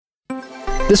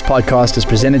This podcast is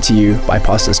presented to you by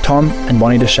Pastors Tom and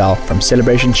Bonnie Deshelle from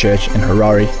Celebration Church in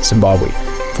Harare, Zimbabwe.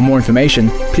 For more information,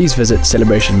 please visit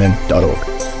celebrationmen.org.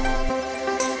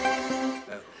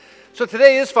 So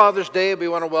today is Father's Day. We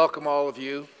want to welcome all of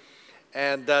you.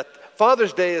 And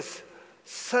Father's Day is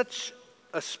such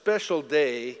a special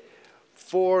day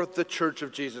for the Church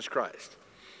of Jesus Christ.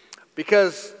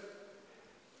 Because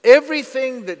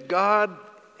everything that God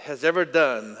has ever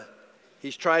done,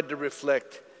 He's tried to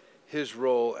reflect His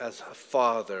role as a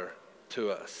father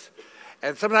to us.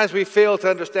 And sometimes we fail to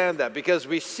understand that because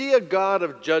we see a God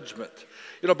of judgment.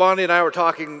 You know, Bonnie and I were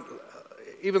talking,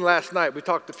 even last night, we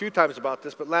talked a few times about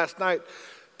this, but last night,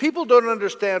 people don't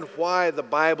understand why the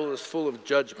Bible is full of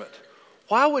judgment.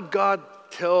 Why would God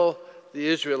tell the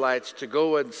Israelites to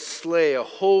go and slay a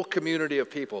whole community of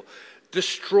people,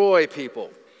 destroy people?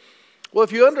 Well,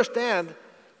 if you understand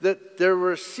that there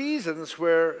were seasons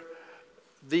where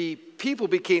the people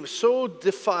became so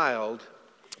defiled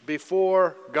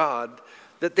before God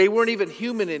that they weren't even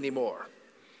human anymore.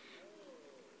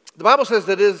 The Bible says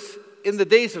that is in the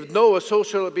days of Noah, so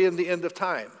shall it be in the end of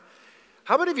time.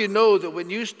 How many of you know that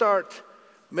when you start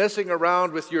messing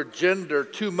around with your gender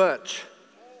too much,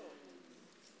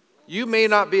 you may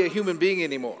not be a human being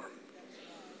anymore?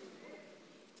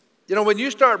 You know, when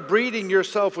you start breeding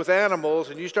yourself with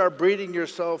animals and you start breeding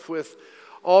yourself with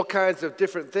all kinds of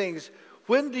different things,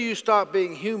 when do you stop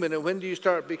being human and when do you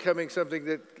start becoming something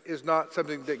that is not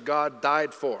something that God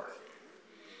died for?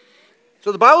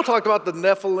 So the Bible talked about the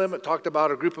Nephilim. It talked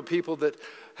about a group of people that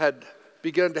had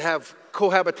begun to have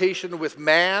cohabitation with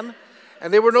man,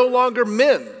 and they were no longer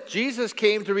men. Jesus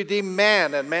came to redeem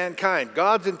man and mankind.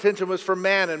 God's intention was for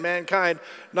man and mankind,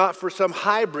 not for some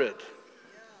hybrid.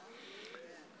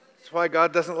 That's why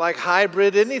God doesn't like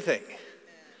hybrid anything.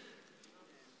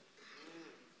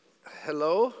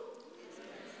 Hello?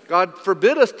 God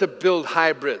forbid us to build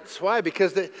hybrids. Why?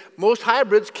 Because most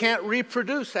hybrids can't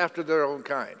reproduce after their own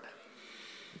kind.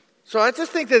 So I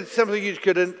just think that it's something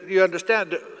you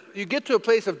understand. You get to a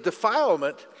place of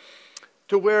defilement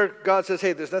to where God says,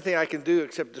 hey, there's nothing I can do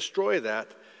except destroy that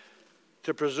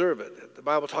to preserve it. The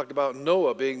Bible talked about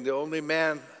Noah being the only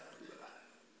man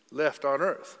left on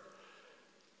earth.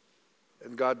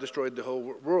 And God destroyed the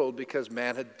whole world because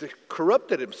man had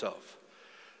corrupted himself.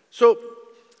 So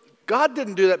God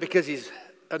didn't do that because He's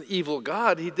an evil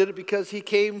God. He did it because He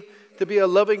came to be a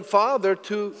loving father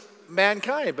to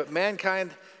mankind. But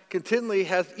mankind continually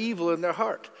has evil in their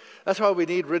heart. That's why we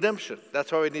need redemption.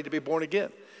 That's why we need to be born again.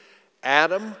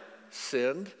 Adam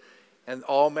sinned, and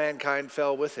all mankind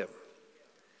fell with him.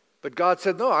 But God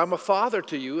said, no, I'm a father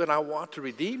to you, and I want to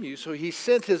redeem you. So He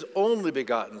sent His only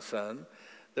begotten Son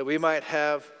that we might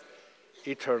have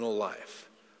eternal life.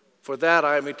 For that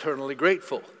I am eternally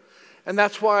grateful. And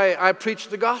that's why I preach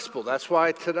the gospel. That's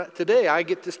why today I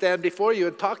get to stand before you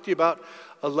and talk to you about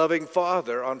a loving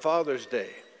father on Father's Day.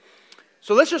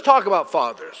 So let's just talk about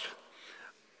fathers.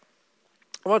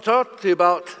 I want to talk to you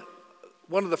about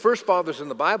one of the first fathers in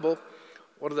the Bible,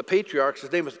 one of the patriarchs.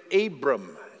 His name was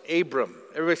Abram. Abram.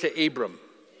 Everybody say Abram.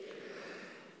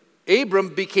 Abram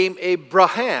became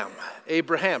Abraham.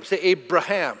 Abraham. Say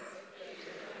Abraham.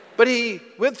 But he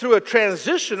went through a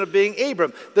transition of being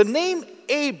Abram. The name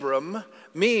Abram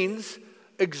means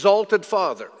exalted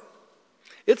father.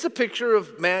 It's a picture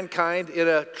of mankind in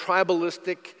a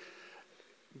tribalistic,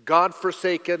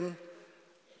 God-forsaken,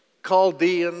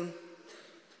 Chaldean,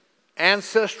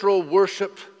 ancestral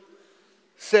worship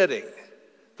setting.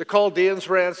 The Chaldeans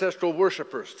were ancestral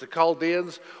worshipers. The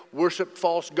Chaldeans worshiped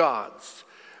false gods,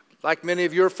 like many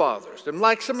of your fathers, and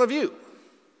like some of you.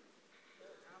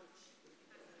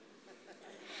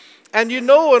 And you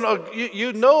know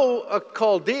a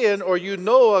Chaldean or you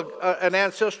know an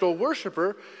ancestral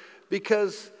worshiper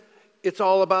because it's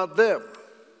all about them.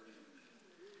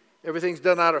 Everything's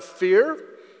done out of fear.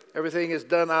 Everything is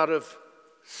done out of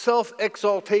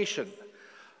self-exaltation.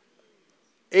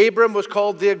 Abram was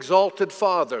called the exalted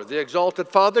father. The exalted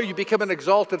father, you become an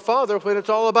exalted father when it's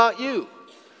all about you.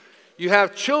 You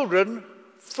have children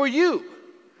for you.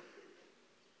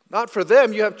 Not for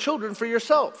them, you have children for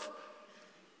yourself.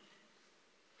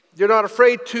 You're not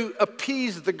afraid to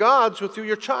appease the gods with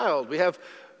your child. We have,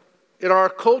 in our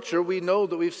culture, we know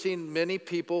that we've seen many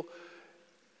people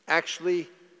actually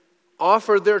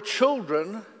offer their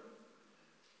children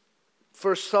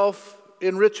for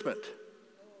self-enrichment.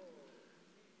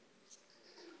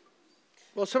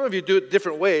 Well, some of you do it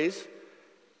different ways.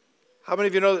 How many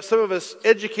of you know that some of us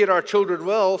educate our children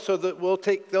well so that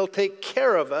they'll take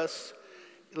care of us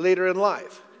later in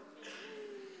life?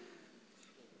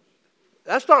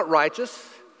 That's not righteous.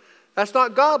 That's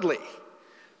not godly.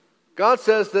 God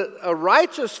says that a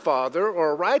righteous father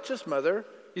or a righteous mother,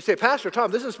 you say, Pastor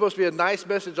Tom, this is supposed to be a nice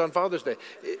message on Father's Day.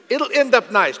 It'll end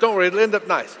up nice. Don't worry, it'll end up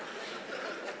nice.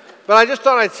 But I just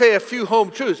thought I'd say a few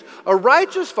home truths. A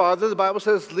righteous father, the Bible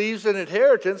says, leaves an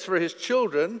inheritance for his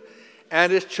children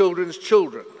and his children's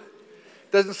children.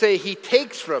 It doesn't say he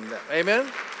takes from them. Amen?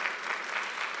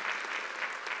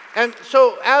 And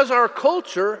so as our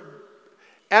culture,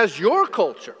 as your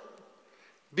culture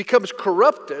becomes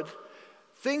corrupted,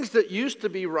 things that used to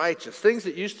be righteous, things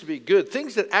that used to be good,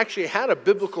 things that actually had a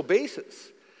biblical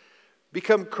basis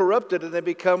become corrupted, and they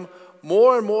become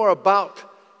more and more about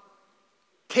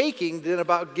taking than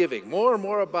about giving, more and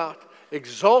more about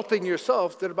exalting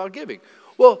yourself than about giving.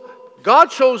 Well, God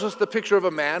shows us the picture of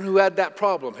a man who had that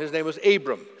problem. His name was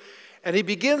Abram. And he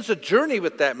begins a journey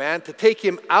with that man to take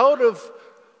him out of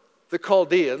the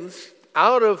Chaldeans,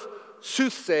 out of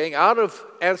soothsaying, out of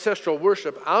ancestral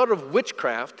worship, out of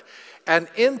witchcraft, and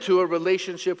into a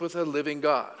relationship with a living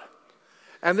God.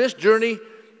 And this journey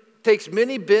takes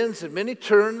many bends and many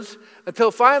turns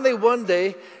until finally one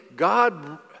day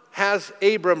God has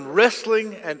Abram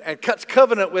wrestling and cuts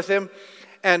covenant with him.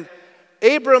 And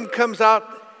Abram comes out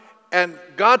and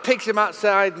God takes him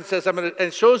outside and says,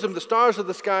 and shows him the stars of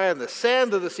the sky and the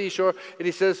sand of the seashore. And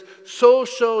he says, so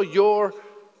shall your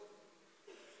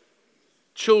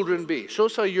children be. So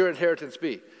shall your inheritance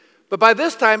be. But by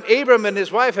this time, Abram and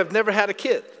his wife have never had a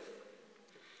kid.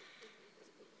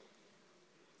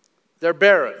 They're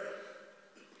barren.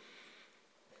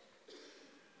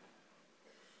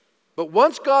 But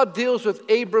once God deals with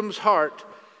Abram's heart,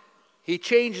 he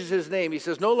changes his name. He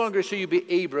says, no longer shall you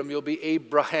be Abram, you'll be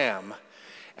Abraham.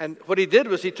 And what he did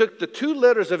was he took the two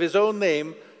letters of his own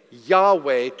name,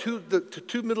 Yahweh, the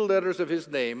two middle letters of his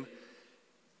name,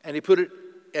 and he put it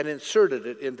and inserted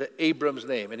it into Abram's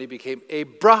name. And he became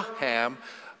Abraham,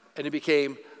 and he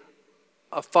became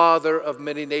a father of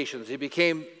many nations. He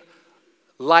became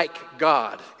like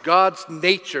God. God's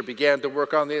nature began to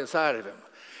work on the inside of him.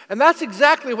 And that's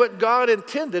exactly what God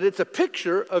intended. It's a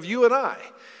picture of you and I.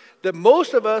 That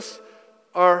most of us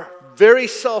are very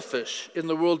selfish in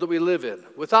the world that we live in.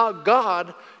 Without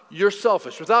God, you're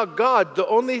selfish. Without God, the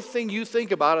only thing you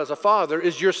think about as a father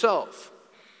is yourself.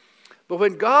 But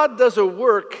when God does a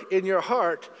work in your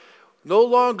heart, no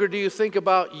longer do you think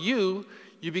about you,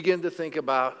 you begin to think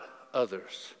about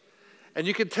others. And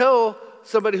you can tell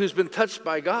somebody who's been touched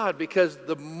by God because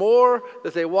the more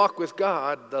that they walk with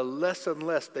God, the less and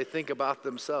less they think about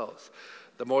themselves.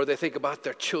 The more they think about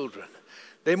their children.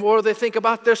 The more they think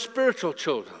about their spiritual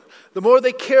children. The more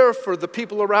they care for the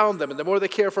people around them, and the more they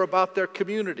care for about their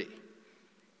community,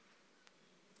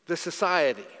 the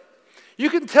society. You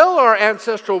can tell our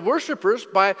ancestral worshipers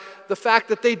by the fact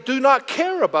that they do not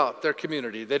care about their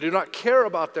community. They do not care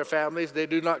about their families. They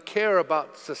do not care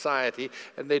about society.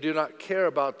 And they do not care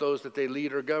about those that they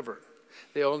lead or govern.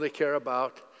 They only care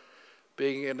about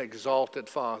being an exalted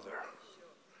father.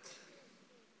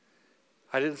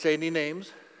 I didn't say any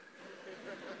names.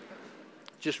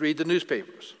 Just read the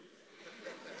newspapers.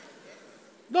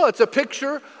 No, it's a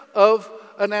picture of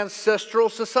an ancestral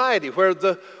society where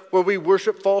we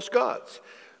worship false gods.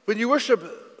 When you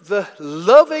worship the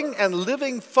loving and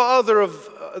living Father of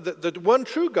the one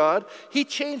true God, He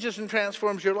changes and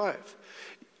transforms your life.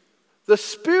 The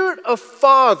spirit of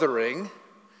fathering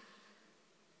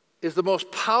is the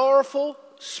most powerful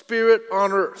spirit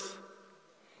on earth.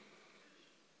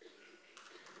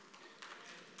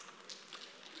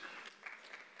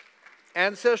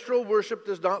 Ancestral worship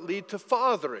does not lead to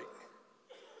fathering.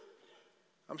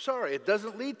 I'm sorry, it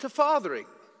doesn't lead to fathering.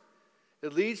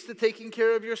 It leads to taking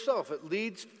care of yourself. It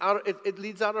leads out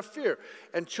of fear.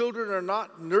 And children are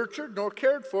not nurtured nor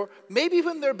cared for, maybe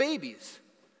when they're babies,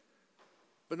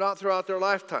 but not throughout their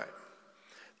lifetime.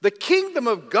 The kingdom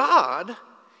of God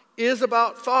is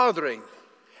about fathering.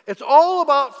 It's all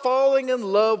about falling in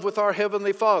love with our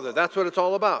Heavenly Father. That's what it's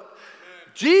all about.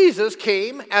 Jesus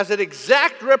came as an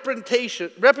exact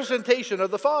representation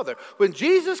of the Father. When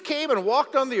Jesus came and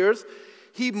walked on the earth,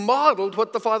 He modeled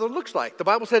what the Father looks like. The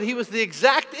Bible said He was the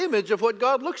exact image of what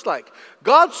God looks like.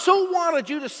 God so wanted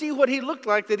you to see what He looked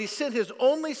like that He sent His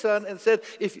only Son and said,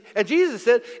 and Jesus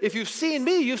said, if you've seen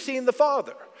me, you've seen the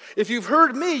Father. If you've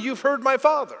heard me, you've heard my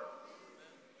Father.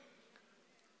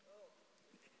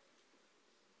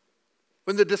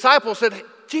 When the disciples said,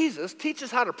 Jesus, teach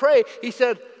us how to pray, He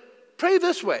said, pray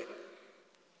this way.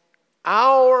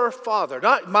 Our Father,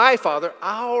 not my Father,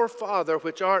 our Father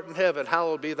which art in heaven,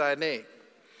 hallowed be thy name.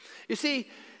 You see,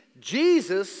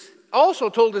 Jesus also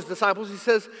told His disciples, He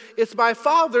says, it's my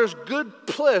Father's good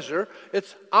pleasure,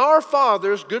 it's our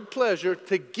Father's good pleasure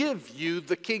to give you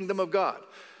the kingdom of God.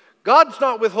 God's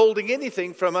not withholding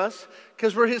anything from us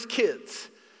because we're his kids.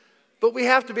 But we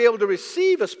have to be able to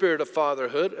receive a spirit of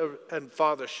fatherhood and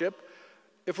fathership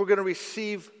if we're going to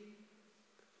receive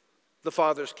the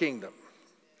Father's kingdom.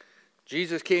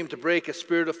 Jesus came to break a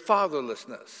spirit of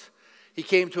fatherlessness. He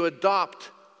came to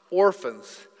adopt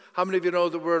orphans. How many of you know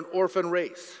that we're an orphan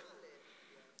race?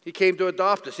 He came to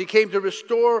adopt us. He came to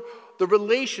restore the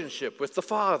relationship with the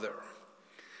Father.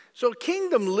 So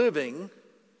kingdom living,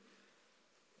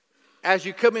 as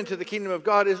you come into the kingdom of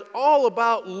God, is all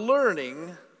about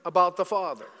learning about the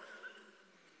Father.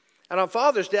 And on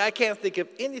Father's Day, I can't think of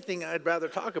anything I'd rather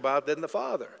talk about than the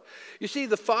Father. You see,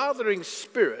 the fathering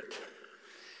spirit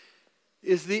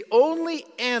is the only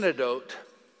antidote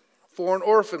for an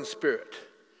orphan spirit.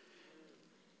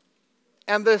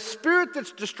 And the spirit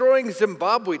that's destroying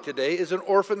Zimbabwe today is an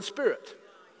orphan spirit.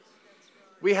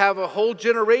 We have a whole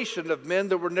generation of men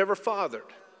that were never fathered.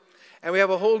 And we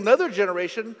have a whole nother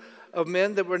generation of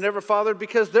men that were never fathered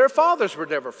because their fathers were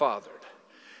never fathered.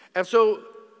 And so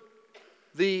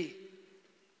the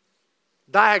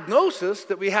diagnosis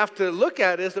that we have to look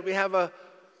at is that we have a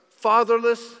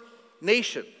fatherless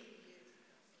nation.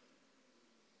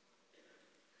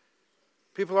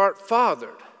 People aren't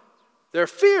fathered. They're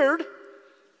feared,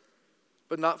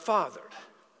 but not fathered.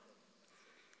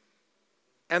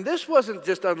 And this wasn't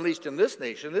just unleashed in this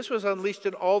nation. This was unleashed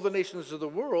in all the nations of the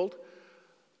world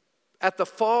at the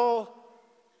fall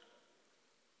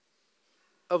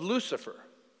of Lucifer.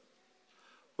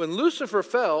 When Lucifer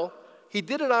fell, he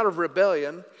did it out of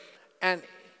rebellion, and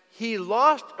he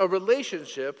lost a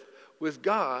relationship with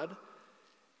God,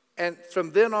 and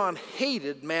from then on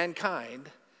hated mankind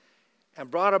and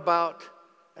brought about,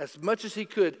 as much as he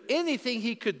could, anything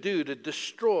he could do to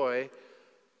destroy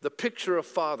the picture of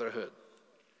fatherhood.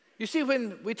 You see,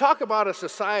 when we talk about a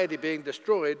society being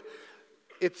destroyed,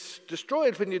 it's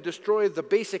destroyed when you destroy the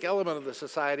basic element of the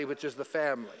society, which is the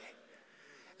family.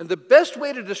 And the best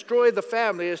way to destroy the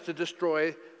family is to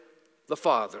destroy the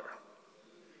father.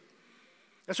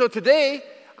 And so today,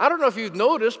 I don't know if you've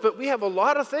noticed, but we have a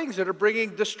lot of things that are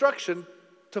bringing destruction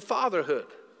to fatherhood,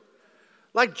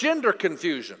 like gender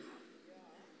confusion.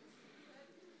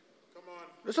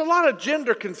 There's a lot of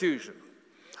gender confusion.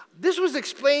 This was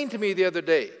explained to me the other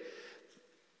day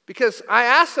because I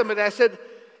asked somebody, I said,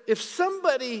 if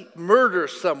somebody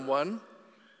murders someone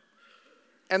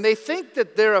and they think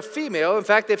that they're a female, in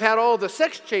fact, they've had all the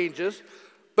sex changes,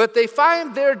 but they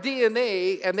find their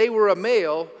DNA and they were a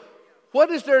male, what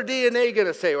is their DNA going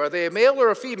to say? Are they a male or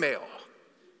a female?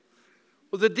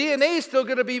 Well, the DNA is still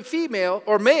going to be female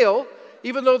or male,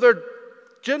 even though their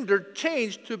gender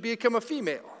changed to become a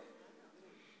female.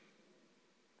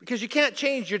 Because you can't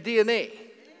change your DNA.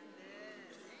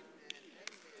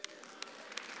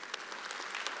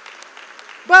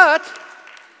 But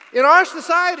in our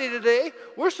society today,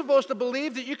 we're supposed to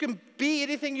believe that you can be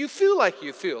anything you feel like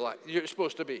you're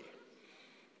supposed to be.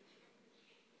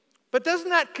 But doesn't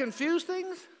that confuse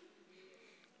things?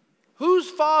 Who's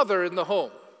father in the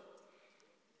home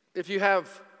if you have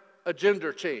a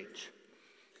gender change?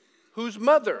 Who's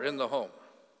mother in the home?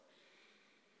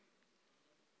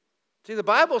 See, the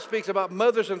Bible speaks about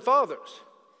mothers and fathers.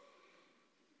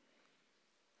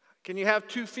 Can you have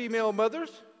two female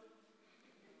mothers?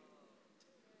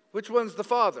 Which one's the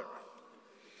father?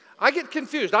 I get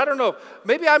confused. I don't know.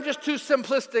 Maybe I'm just too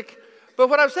simplistic. But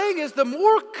what I'm saying is the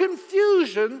more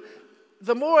confusion,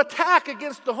 the more attack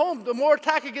against the home, the more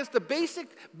attack against the basic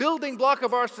building block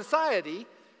of our society.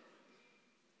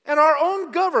 And our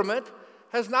own government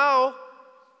has now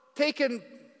taken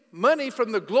money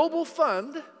from the Global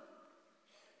Fund,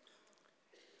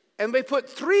 and they put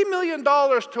 $3 million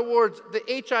towards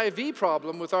the HIV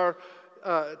problem with our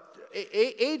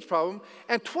AIDS problem,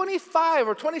 and $25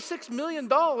 or $26 million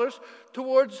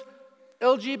towards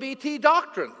LGBT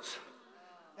doctrines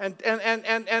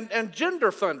and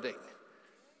gender funding.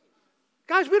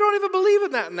 Guys, we don't even believe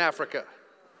in that in Africa.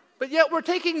 But yet we're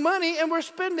taking money and we're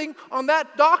spending on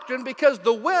that doctrine because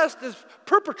the West is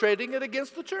perpetrating it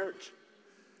against the church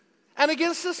and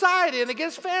against society and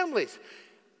against families.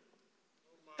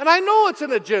 And I know it's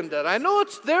an agenda, and I know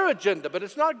it's their agenda, but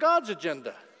it's not God's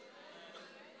agenda.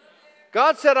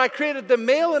 God said, I created them,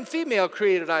 male and female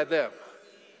created I them.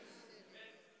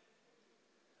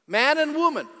 Man and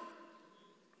woman.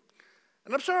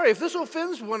 And I'm sorry, if this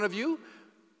offends one of you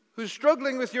who's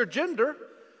struggling with your gender,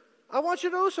 I want you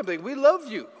to know something. We love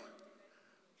you.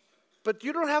 But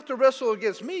you don't have to wrestle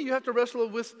against me. You have to wrestle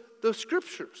with the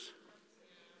Scriptures.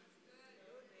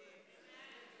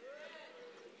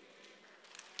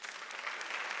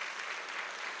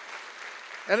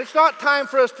 And it's not time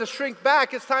for us to shrink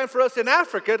back. It's time for us in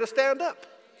Africa to stand up.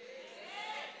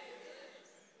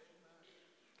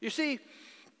 You see,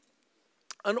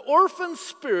 an orphan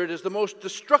spirit is the most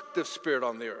destructive spirit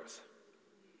on the earth.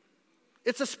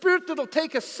 It's a spirit that'll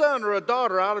take a son or a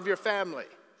daughter out of your family.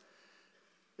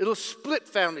 It'll split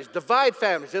families, divide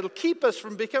families. It'll keep us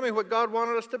from becoming what God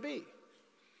wanted us to be.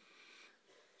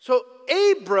 So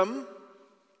Abram,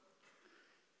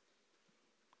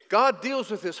 God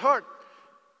deals with his heart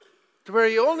to where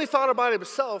he only thought about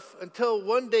himself until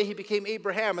one day he became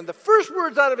Abraham. And the first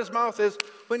words out of his mouth is,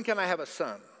 when can I have a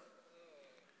son?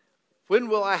 When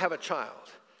will I have a child?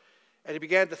 And he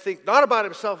began to think not about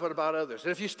himself, but about others.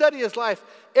 And if you study his life,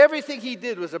 everything he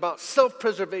did was about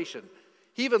self-preservation.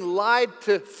 He even lied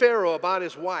to Pharaoh about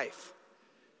his wife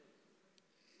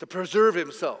to preserve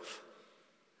himself,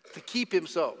 to keep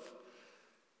himself.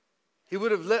 He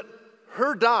would have let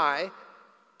her die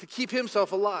to keep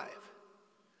himself alive.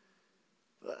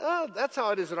 Well, that's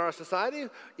how it is in our society.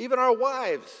 Even our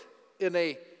wives in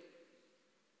a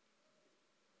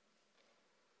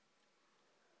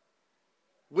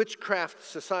witchcraft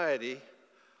society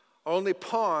are only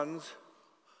pawns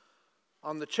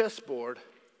on the chessboard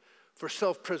for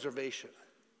self-preservation.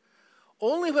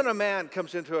 Only when a man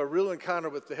comes into a real encounter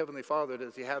with the Heavenly Father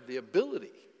does he have the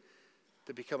ability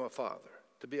to become a father,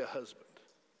 to be a husband,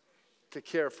 to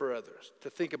care for others, to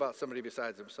think about somebody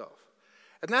besides himself.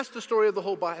 And that's the story of the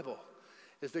whole Bible,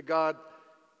 is that God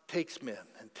takes men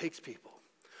and takes people.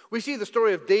 We see the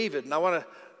story of David, and I want to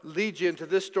lead you into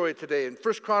this story today. In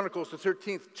 1 Chronicles, the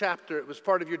 13th chapter, it was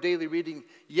part of your daily reading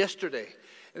yesterday.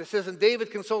 And it says, and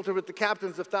David consulted with the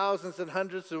captains of thousands and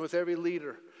hundreds and with every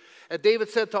leader. And David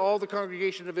said to all the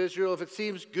congregation of Israel, if it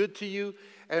seems good to you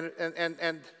and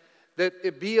that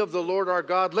it be of the Lord our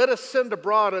God, let us send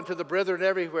abroad unto the brethren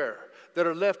everywhere that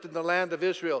are left in the land of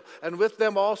Israel, and with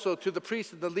them also to the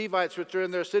priests and the Levites which are in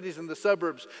their cities and the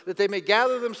suburbs, that they may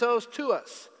gather themselves to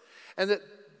us, and that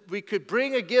we could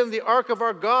bring again the ark of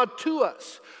our God to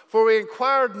us. For we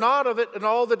inquired not of it in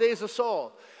all the days of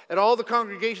Saul. And all the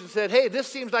congregation said, hey, this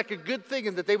seems like a good thing,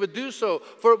 and that they would do so,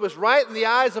 for it was right in the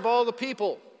eyes of all the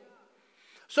people.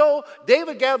 So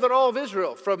David gathered all of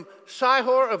Israel, from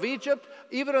Sihor of Egypt,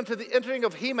 even unto the entering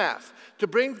of Hemath, to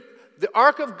bring the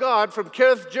ark of God from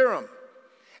Kiriath-jearim.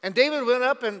 And David went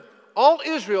up and all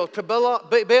Israel to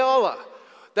Baalah,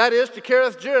 that is, to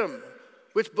Kiriath-jearim,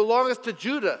 which belongeth to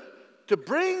Judah, to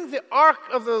bring the ark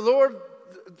of the Lord,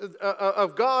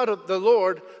 of God, the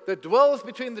Lord, that dwelleth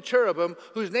between the cherubim,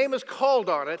 whose name is called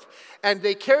on it. And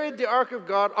they carried the ark of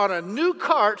God on a new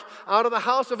cart out of the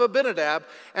house of Abinadab.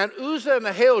 And Uzzah and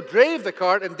Ahio drave the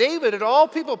cart. And David and all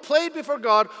people played before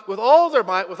God with all their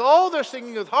might, with all their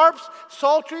singing, with harps,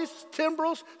 psalteries,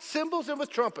 timbrels, cymbals, and with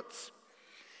trumpets.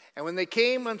 And when they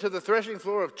came unto the threshing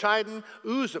floor of Chidon,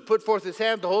 Uzzah put forth his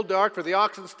hand to hold the ark, for the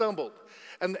oxen stumbled.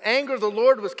 And the anger of the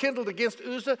Lord was kindled against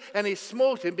Uzzah, and he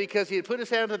smote him because he had put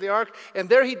his hand to the ark, and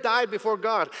there he died before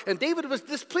God. And David was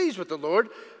displeased with the Lord,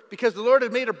 because the Lord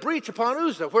had made a breach upon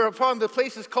Uzzah, whereupon the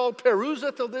place is called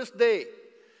Peruzzah till this day.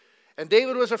 And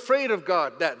David was afraid of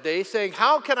God that day, saying,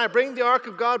 how can I bring the ark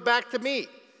of God back to me?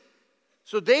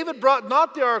 So David brought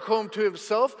not the ark home to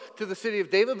himself, to the city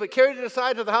of David, but carried it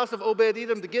aside to the house of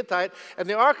Obed-Edom the Gittite. And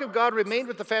the ark of God remained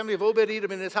with the family of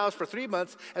Obed-Edom in his house for 3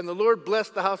 months. And the Lord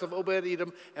blessed the house of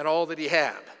Obed-Edom and all that he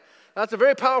had. That's a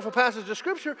very powerful passage of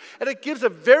Scripture, and it gives a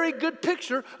very good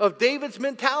picture of David's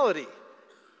mentality.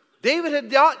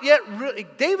 David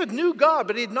knew God,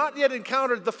 but he had not yet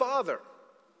encountered the Father.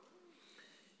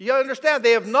 You understand,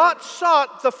 they have not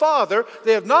sought the Father.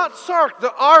 They have not sought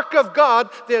the ark of God.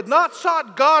 They have not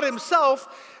sought God himself,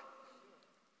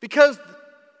 because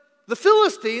the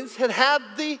Philistines had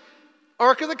the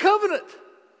Ark of the Covenant.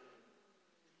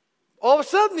 All of a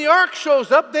sudden, the ark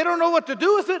shows up. They don't know what to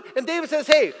do with it. And David says,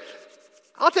 hey,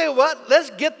 I'll tell you what, let's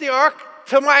get the ark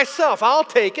to myself. I'll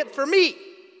take it for me.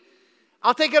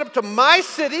 I'll take it up to my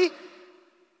city.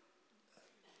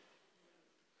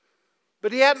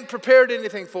 But he hadn't prepared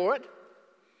anything for it.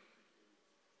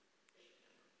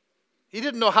 He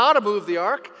didn't know how to move the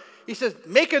ark. He says,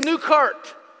 make a new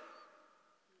cart.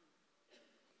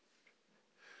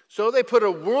 So they put a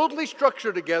worldly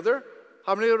structure together.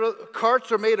 How many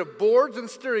carts are made of boards and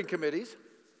steering committees?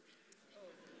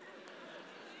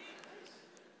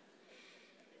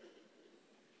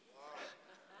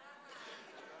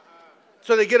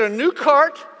 So they get a new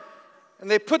cart,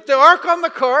 and they put the ark on the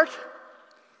cart,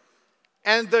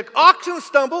 and the oxen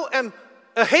stumble, and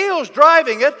Ahio's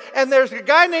driving it, and there's a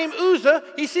guy named Uzzah.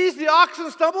 He sees the oxen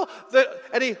stumble,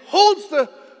 and he holds the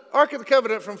Ark of the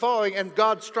Covenant from falling, and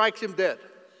God strikes him dead.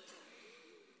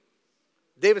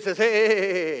 David says,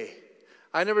 hey,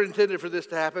 I never intended for this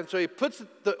to happen. So he puts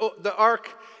the ark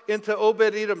into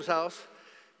Obed-Edom's house,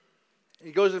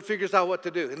 He goes and figures out what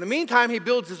to do. In the meantime, he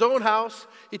builds his own house.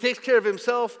 He takes care of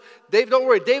himself. Don't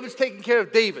worry, David's taking care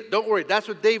of David. Don't worry, that's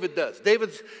what David does.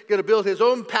 David's going to build his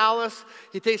own palace.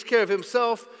 He takes care of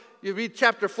himself. You read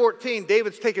chapter 14,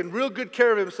 David's taking real good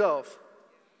care of himself.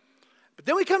 But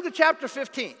then we come to chapter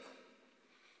 15.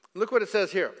 Look what it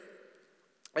says here.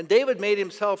 And David made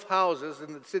himself houses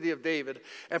in the city of David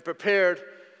and prepared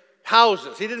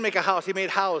houses. He didn't make a house, he made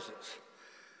houses.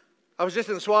 I was just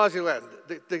in Swaziland.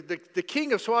 The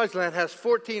king of Swaziland has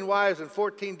 14 wives and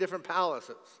 14 different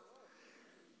palaces.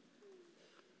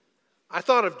 I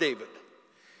thought of David.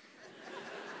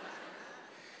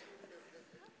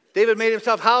 David made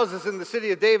himself houses in the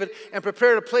city of David and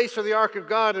prepared a place for the ark of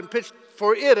God and pitched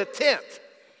for it a tent.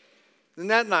 Isn't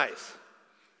that nice?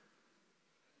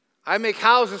 I make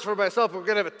houses for myself, but we're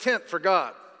going to have a tent for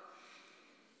God.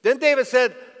 Then David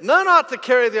said, none ought to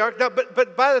carry the ark. Now,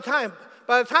 but by the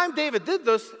time David did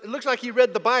this, it looks like he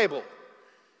read the Bible.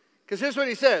 Because here's what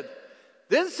he said.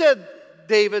 Then said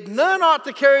David, none ought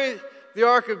to carry the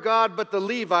ark of God but the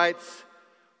Levites,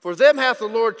 for them hath the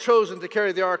Lord chosen to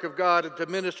carry the ark of God and to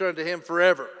minister unto him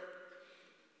forever.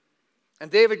 And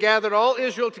David gathered all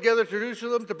Israel together to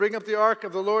Jerusalem to bring up the ark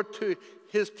of the Lord to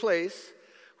his place,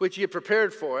 which he had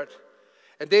prepared for it.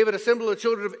 And David assembled the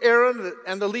children of Aaron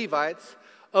and the Levites.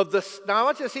 Now I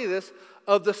want you to see this.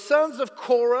 Of the sons of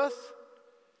Korath,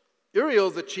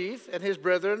 Uriel the chief and his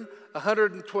brethren,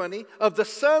 120. Of the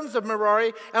sons of Merari,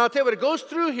 and I'll tell you what, it goes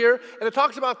through here, and it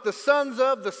talks about the sons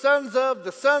of, the sons of,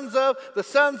 the sons of, the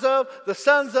sons of, the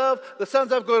sons of, the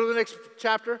sons of. Go to the next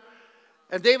chapter.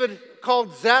 And David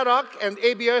called Zadok and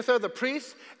Abiathar the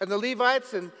priests and the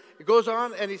Levites, and it goes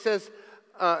on, and he says,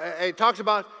 he talks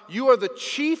about, you are the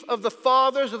chief of the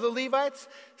fathers of the Levites.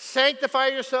 Sanctify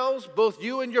yourselves, both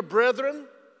you and your brethren,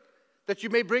 that you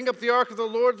may bring up the ark of the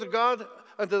Lord the God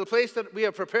unto the place that we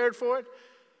have prepared for it.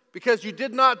 Because you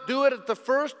did not do it at the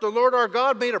first, the Lord our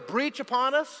God made a breach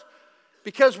upon us,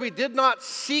 because we did not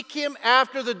seek him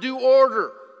after the due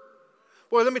order.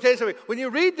 Boy, let me tell you something. When you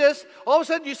read this, all of a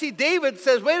sudden you see David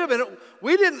says, wait a minute,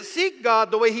 we didn't seek God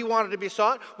the way he wanted to be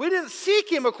sought. We didn't seek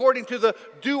him according to the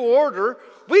due order.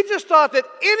 We just thought that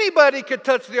anybody could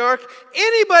touch the ark,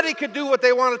 anybody could do what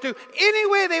they wanted to, any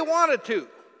way they wanted to.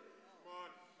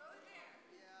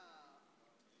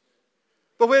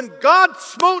 But when God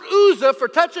smote Uzzah for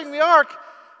touching the ark,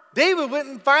 David went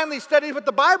and finally studied what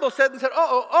the Bible said and said,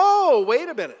 wait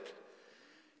a minute.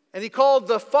 And he called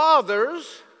the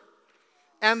fathers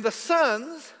and the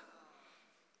sons,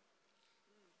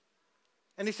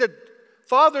 and he said,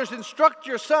 fathers, instruct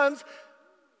your sons.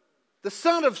 The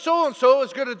son of so-and-so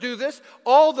is going to do this.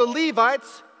 All the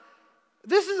Levites.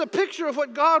 This is a picture of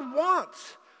what God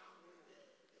wants.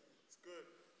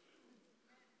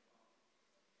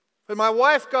 When my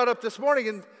wife got up this morning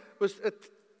and was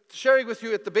sharing with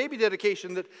you at the baby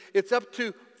dedication that it's up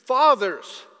to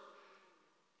fathers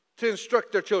to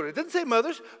instruct their children. It didn't say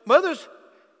mothers. Mothers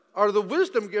are the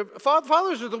wisdom givers.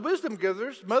 Fathers are the wisdom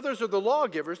givers. Mothers are the law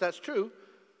givers. That's true.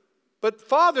 But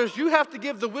fathers, you have to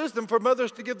give the wisdom for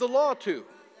mothers to give the law to.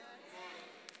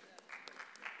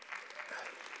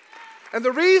 And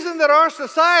the reason that our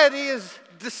society is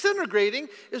disintegrating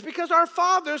is because our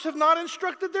fathers have not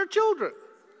instructed their children.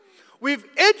 We've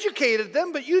educated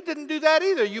them, but you didn't do that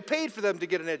either. You paid for them to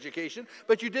get an education,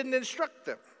 but you didn't instruct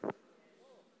them.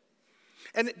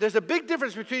 And there's a big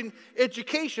difference between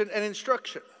education and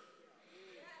instruction.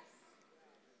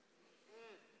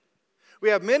 We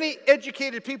have many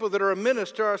educated people that are a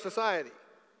menace to our society.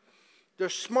 They're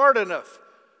smart enough,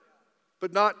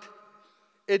 but not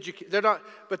educated.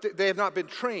 They have not been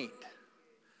trained.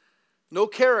 No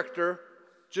character,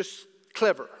 just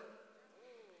clever.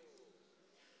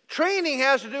 Training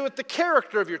has to do with the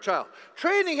character of your child.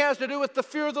 Training has to do with the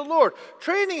fear of the Lord.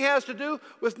 Training has to do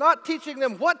with not teaching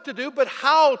them what to do, but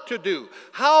how to do,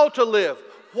 how to live,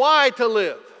 why to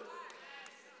live.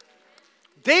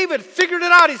 David figured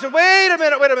it out. He said, wait a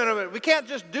minute. We can't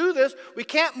just do this. We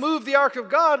can't move the ark of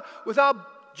God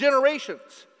without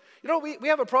generations. You know, we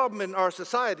have a problem in our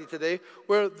society today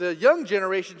where the young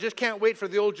generation just can't wait for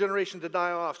the old generation to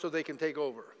die off so they can take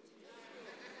over.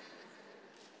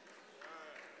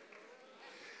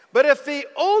 But if the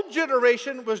old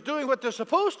generation was doing what they're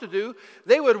supposed to do,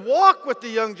 they would walk with the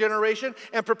young generation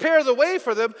and prepare the way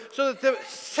for them so that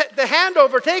the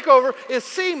handover, takeover is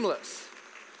seamless.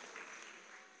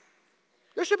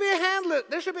 There should be a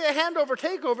handover,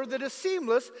 takeover that is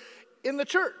seamless in the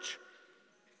church,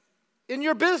 in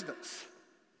your business.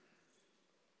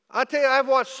 I tell you, I've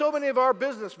watched so many of our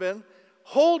businessmen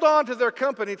hold on to their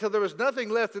company till there was nothing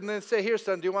left and then say, here,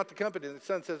 son, do you want the company? And the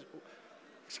son says,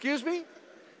 excuse me?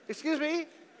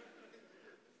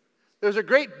 There's a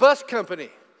great bus company.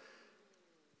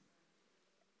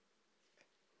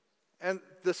 And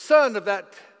the son of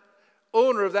that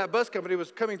owner of that bus company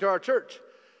was coming to our church.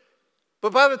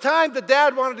 But by the time the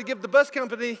dad wanted to give the bus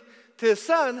company to his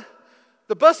son,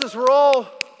 the buses were all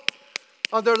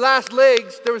on their last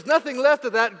legs. There was nothing left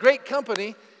of that great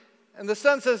company. And the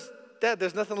son says, Dad,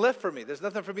 there's nothing left for me. There's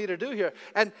nothing for me to do here.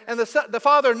 And the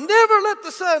father never let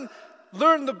the son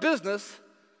learn the business.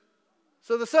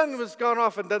 So the son was gone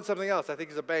off and done something else. I think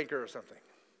he's a banker or something.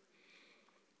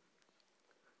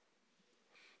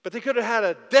 But they could have had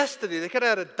a destiny. They could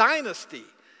have had a dynasty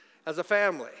as a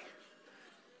family.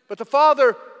 But the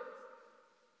father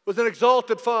was an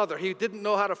exalted father. He didn't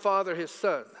know how to father his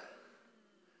son.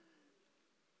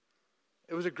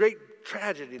 It was a great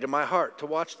tragedy to my heart to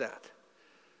watch that.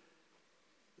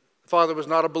 The father was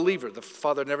not a believer. The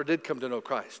father never did come to know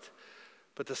Christ.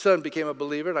 But the son became a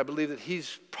believer, and I believe that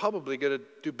he's probably going to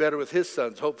do better with his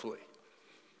sons, hopefully.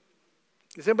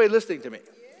 Is anybody listening to me?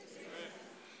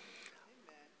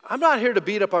 I'm not here to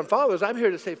beat up on fathers. I'm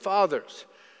here to say, fathers,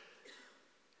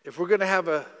 if you're going to have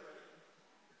a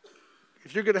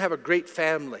great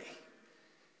family,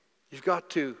 you've got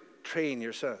to train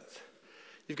your sons.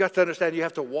 You've got to understand you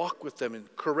have to walk with them and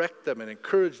correct them and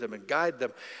encourage them and guide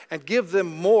them and give them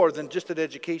more than just an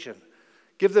education.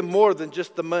 Give them more than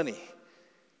just the money.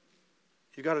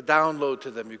 You've got to download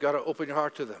to them. You've got to open your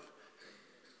heart to them.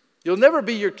 You'll never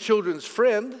be your children's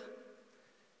friend.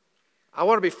 I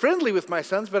want to be friendly with my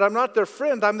sons, but I'm not their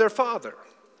friend. I'm their father.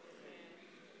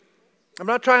 I'm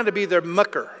not trying to be their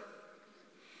mucker.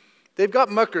 They've got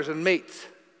muckers and mates.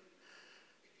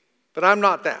 But I'm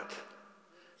not that.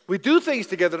 We do things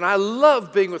together, and I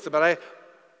love being with them, and I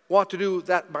want to do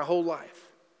that my whole life.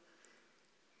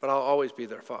 But I'll always be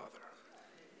their father.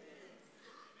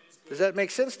 Does that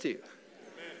make sense to you?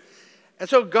 And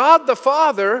so God the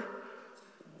Father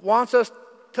wants us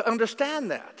to understand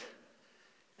that.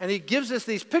 And he gives us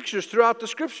these pictures throughout the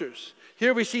scriptures.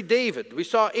 Here we see David. We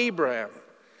saw Abraham.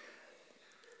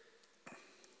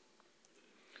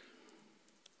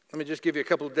 Let me just give you a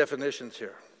couple of definitions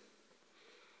here.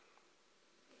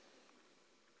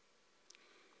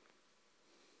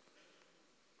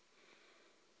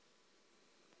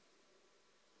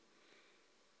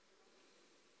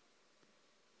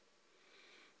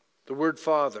 The word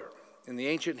father in the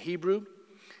ancient Hebrew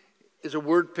is a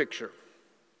word picture.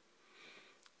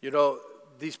 You know,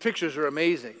 these pictures are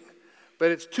amazing.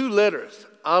 But it's two letters,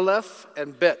 Aleph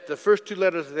and Bet, the first two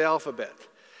letters of the alphabet.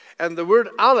 And the word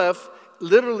Aleph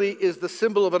literally is the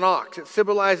symbol of an ox. It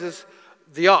symbolizes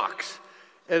the ox.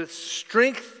 And it's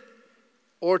strength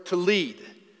or to lead.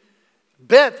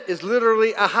 Bet is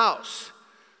literally a house.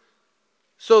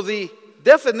 So the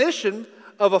definition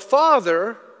of a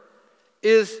father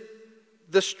is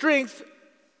the strength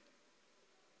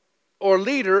or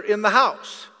leader in the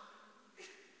house.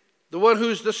 The one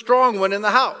who's the strong one in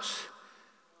the house.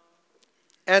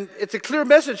 And it's a clear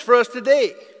message for us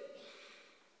today.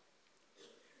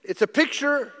 It's a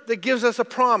picture that gives us a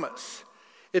promise.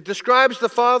 It describes the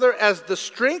father as the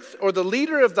strength or the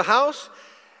leader of the house,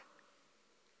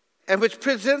 and which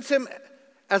presents him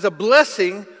as a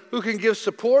blessing who can give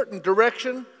support and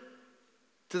direction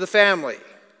to the family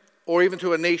or even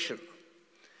to a nation.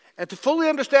 And to fully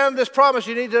understand this promise,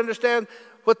 you need to understand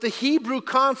what the Hebrew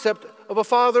concept of a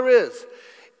father is.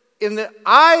 In the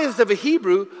eyes of a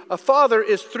Hebrew, a father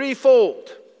is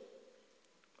threefold.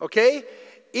 Okay?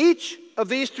 Each of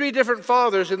these three different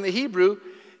fathers in the Hebrew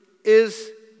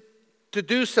is to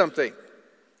do something.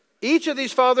 Each of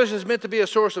these fathers is meant to be a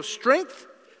source of strength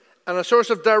and a source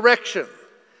of direction.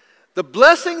 The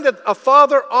blessing that a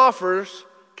father offers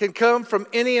can come from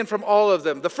any and from all of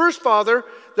them. The first father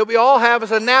that we all have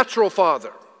is a natural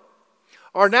father.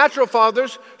 Our natural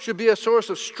fathers should be a source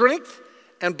of strength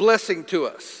and blessing to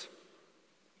us.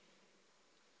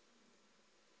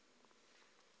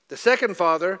 The second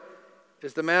father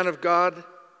is the man of God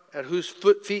at whose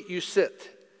feet you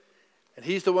sit. And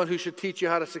he's the one who should teach you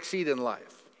how to succeed in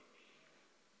life.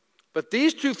 But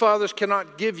these two fathers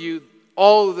cannot give you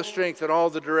all of the strength and all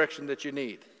the direction that you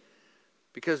need.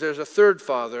 Because there's a third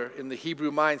father in the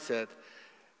Hebrew mindset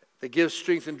that gives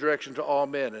strength and direction to all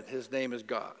men, and his name is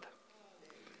God.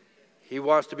 He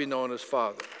wants to be known as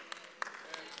Father.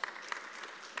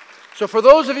 So for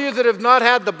those of you that have not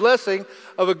had the blessing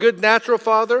of a good natural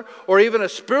father or even a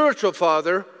spiritual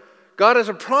father, God has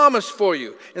a promise for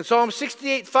you. In Psalm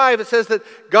 68:5, it says that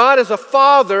God is a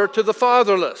father to the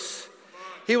fatherless.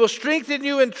 He will strengthen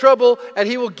you in trouble, and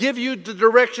he will give you the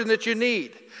direction that you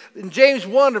need. In James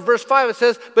 1 and verse 5 it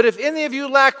says, "But if any of you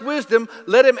lack wisdom,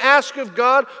 let him ask of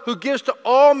God, who gives to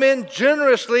all men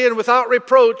generously and without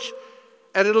reproach,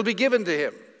 and it'll be given to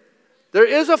him. There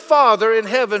is a Father in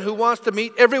heaven who wants to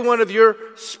meet every one of your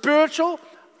spiritual,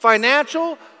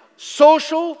 financial,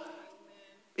 social,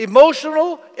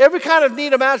 emotional, every kind of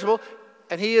need imaginable,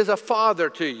 and he is a Father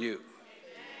to you.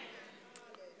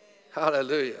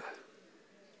 Hallelujah.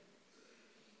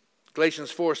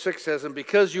 Galatians 4:6 says, and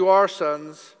because you are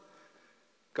sons,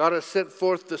 God has sent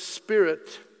forth the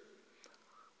Spirit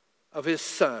of his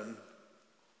Son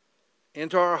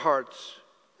into our hearts,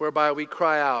 whereby we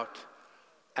cry out,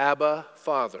 Abba,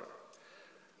 Father.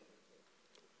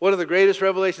 One of the greatest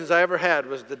revelations I ever had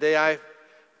was the day I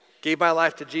gave my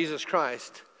life to Jesus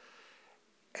Christ,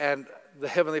 and the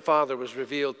Heavenly Father was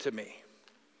revealed to me.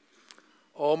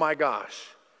 Oh my gosh.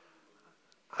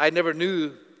 I never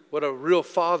knew what a real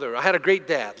father. I had a great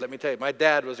dad, let me tell you. My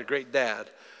dad was a great dad.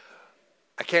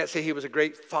 I can't say he was a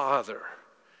great father.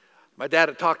 My dad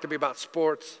had talked to me about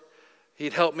sports.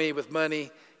 He'd helped me with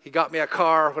money. He got me a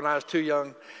car when I was too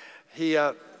young. He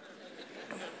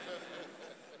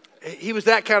was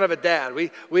that kind of a dad.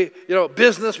 We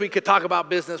business, we could talk about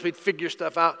business. We'd figure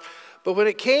stuff out. But when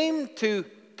it came to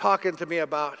talking to me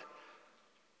about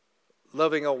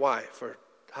loving a wife, or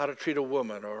how to treat a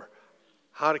woman, or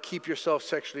how to keep yourself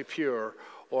sexually pure,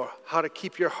 or how to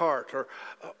keep your heart, or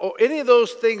any of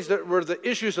those things that were the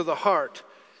issues of the heart,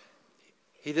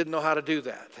 he didn't know how to do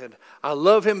that. And I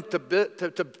love him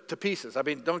to pieces. I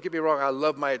mean, don't get me wrong, I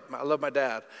love my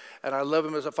dad, and I love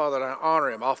him as a father, and I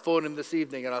honor him. I'll phone him this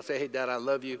evening, and I'll say, hey, Dad, I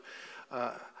love you.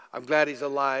 I'm glad he's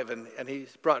alive, and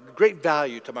he's brought great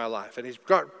value to my life, and he's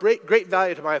brought great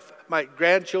value to my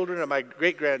grandchildren and my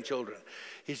great-grandchildren.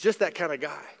 He's just that kind of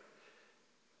guy.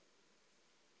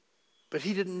 But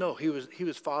he didn't know. He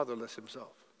was fatherless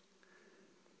himself.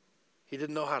 He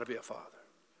didn't know how to be a father.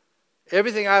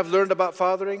 Everything I've learned about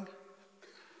fathering,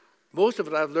 most of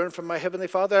it I've learned from my Heavenly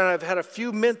Father, and I've had a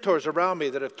few mentors around me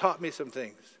that have taught me some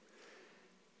things.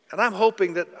 And I'm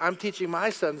hoping that I'm teaching my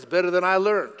sons better than I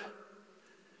learned.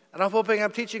 And I'm hoping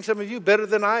I'm teaching some of you better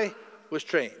than I was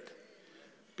trained.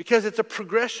 Because it's a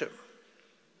progression.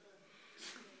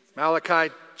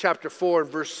 Malachi chapter 4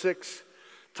 and verse 6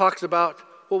 talks about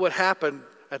what would happen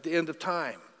at the end of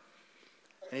time.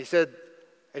 And he said,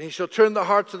 and he shall turn the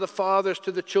hearts of the fathers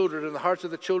to the children, and the hearts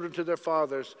of the children to their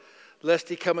fathers, lest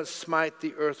he come and smite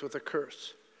the earth with a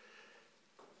curse.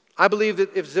 I believe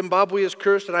that if Zimbabwe is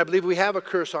cursed, and I believe we have a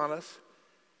curse on us,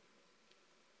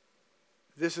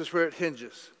 this is where it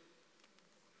hinges.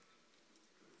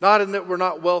 Not in that we're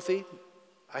not wealthy.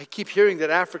 I keep hearing that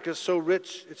Africa is so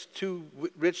rich, it's too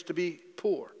rich to be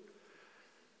poor.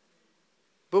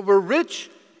 But we're rich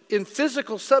in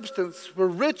physical substance. We're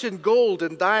rich in gold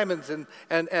and diamonds and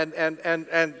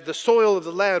the soil of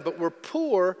the land, but we're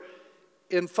poor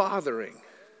in fathering.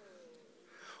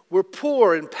 We're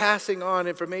poor in passing on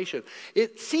information.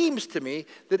 It seems to me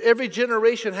that every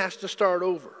generation has to start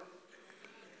over,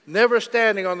 never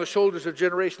standing on the shoulders of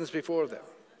generations before them.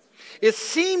 It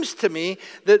seems to me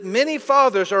that many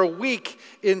fathers are weak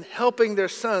in helping their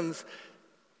sons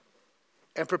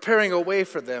and preparing a way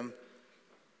for them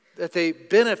that they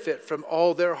benefit from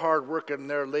all their hard work and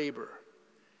their labor.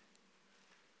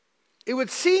 It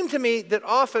would seem to me that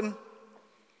often,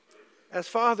 as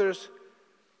fathers,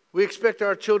 we expect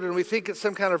our children, we think it's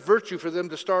some kind of virtue for them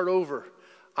to start over.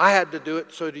 I had to do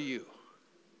it, so do you.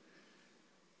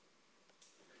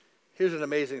 Here's an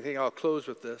amazing thing. I'll close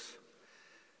with this.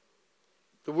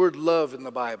 The word love in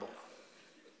the Bible.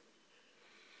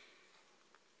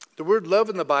 The word love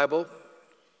in the Bible,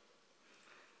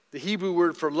 the Hebrew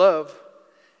word for love,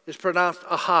 is pronounced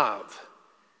ahav.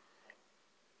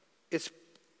 It's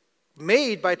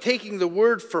made by taking the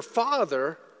word for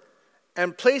father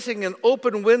and placing an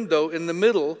open window in the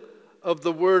middle of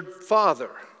the word father.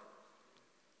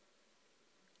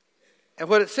 And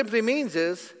what it simply means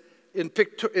is, in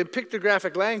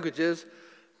pictographic language, is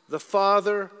the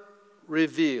Father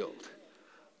revealed.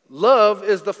 Love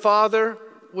is the Father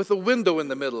with a window in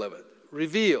the middle of it,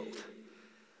 revealed.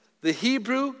 The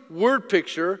Hebrew word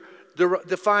picture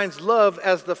defines love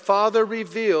as the Father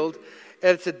revealed,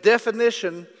 and it's a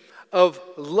definition of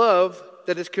love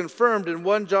that is confirmed in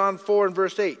 1 John 4 and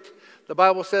verse 8. The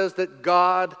Bible says that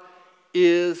God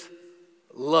is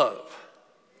love.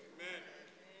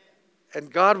 And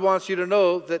God wants you to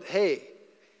know that, hey,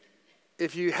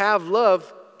 if you have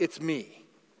love, it's me.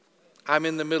 I'm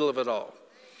in the middle of it all.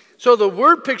 So the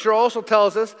word picture also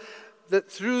tells us that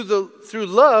through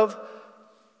love,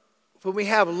 when we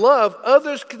have love,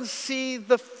 others can see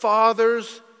the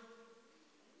Father's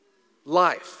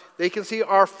life. They can see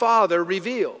our Father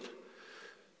revealed.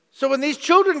 So when these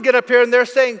children get up here and they're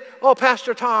saying, oh,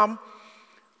 Pastor Tom,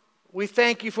 we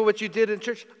thank you for what you did in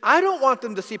church. I don't want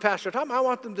them to see Pastor Tom. I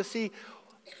want them to see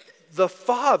the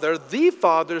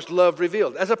Father's love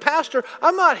revealed. As a pastor,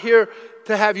 I'm not here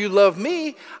to have you love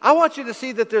me. I want you to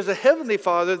see that there's a heavenly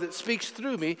Father that speaks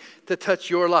through me to touch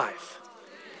your life.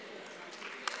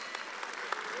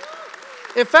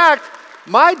 In fact,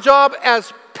 my job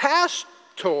as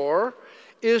pastor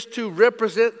is to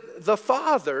represent the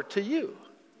Father to you.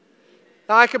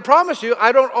 Now, I can promise you,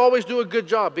 I don't always do a good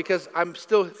job because I'm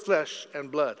still flesh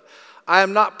and blood. I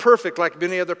am not perfect like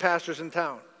many other pastors in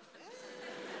town.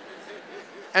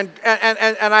 And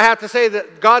I have to say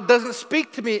that God doesn't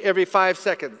speak to me every 5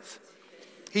 seconds.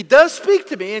 He does speak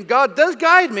to me and God does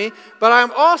guide me, but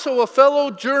I'm also a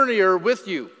fellow journeyer with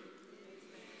you.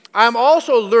 I'm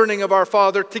also learning of our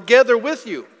Father together with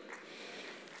you.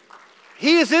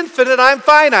 He is infinite, I'm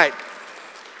finite.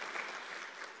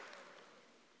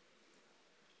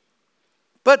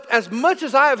 But as much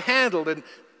as I have handled and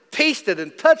tasted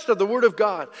and touched of the Word of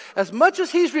God, as much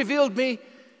as He's revealed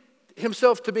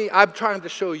Himself to me, I'm trying to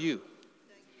show you.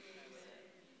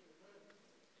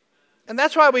 And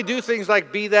that's why we do things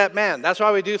like Be That Man. That's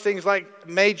why we do things like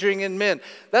majoring in men.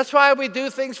 That's why we do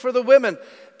things for the women,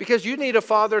 because you need a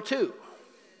father too.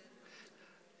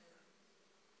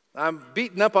 I'm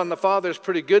beating up on the fathers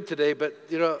pretty good today, but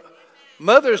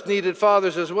mothers needed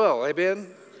fathers as well. Amen?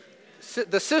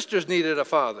 The sisters needed a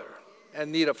father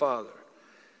and need a father.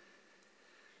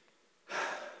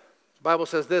 The Bible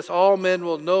says this: all men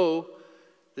will know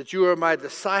that you are my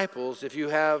disciples if you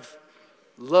have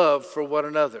love for one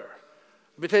another.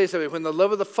 Let me tell you something. When the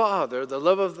love of the Father, the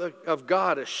love of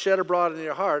God is shed abroad in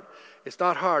your heart, it's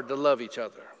not hard to love each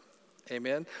other.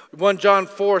 Amen. 1 John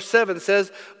 4:7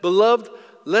 says, beloved,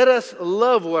 let us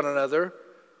love one another,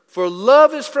 for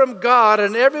love is from God,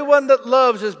 and everyone that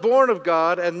loves is born of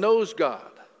God and knows God.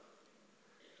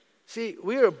 See,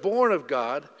 we are born of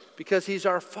God because He's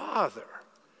our Father.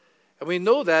 And we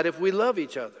know that if we love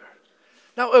each other.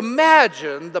 Now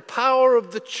imagine the power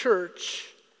of the church.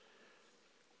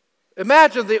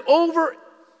 Imagine the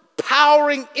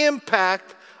overpowering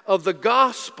impact of the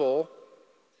gospel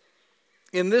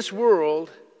in this world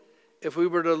if we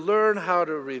were to learn how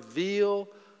to reveal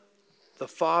the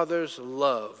Father's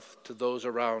love to those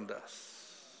around us.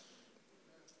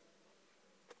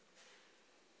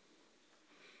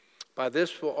 By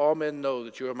this will all men know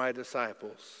that you are my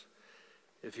disciples,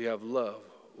 if you have love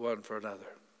one for another.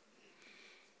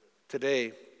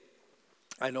 Today,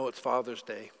 I know it's Father's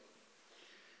Day.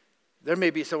 There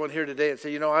may be someone here today and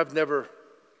say, I've never,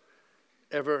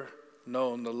 ever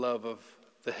known the love of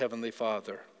the Heavenly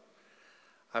Father.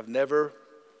 I've never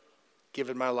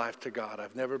given my life to God.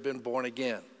 I've never been born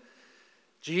again.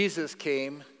 Jesus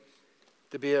came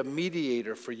to be a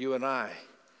mediator for you and I.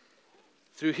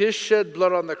 Through His shed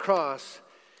blood on the cross,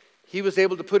 He was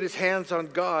able to put His hands on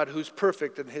God, who's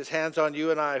perfect, and His hands on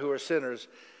you and I, who are sinners.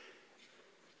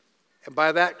 And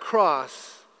by that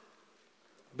cross,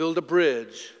 build a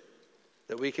bridge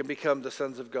that we can become the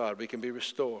sons of God. We can be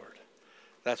restored.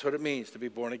 That's what it means to be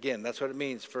born again. That's what it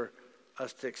means for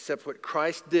us to accept what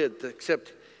Christ did, to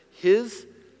accept His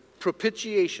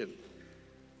propitiation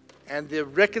and the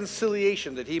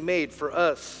reconciliation that He made for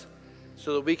us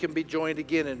so that we can be joined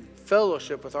again in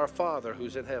fellowship with our Father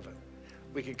who's in heaven.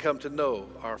 We can come to know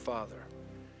our Father.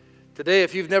 Today,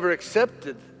 if you've never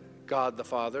accepted God the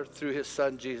Father through His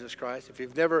Son, Jesus Christ, if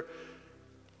you've never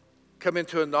come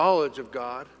into a knowledge of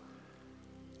God,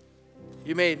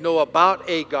 you may know about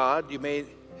a God. You may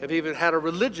have even had a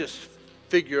religious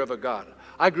figure of a God.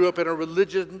 I grew up in a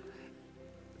religion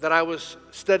that I was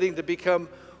studying to become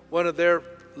one of their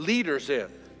leaders in.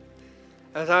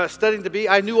 As I was studying to be,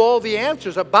 I knew all the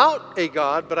answers about a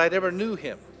God, but I never knew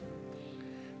Him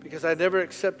because I never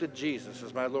accepted Jesus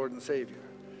as my Lord and Savior.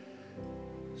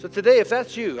 So today, if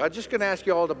that's you, I'm just going to ask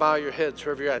you all to bow your heads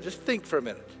wherever you're at. Just think for a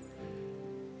minute.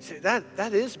 Say,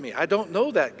 that is me. I don't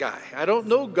know that guy. I don't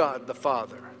know God the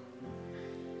Father.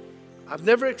 I've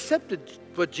never accepted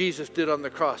what Jesus did on the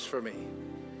cross for me.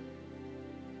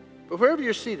 But wherever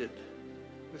you're seated,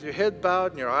 with your head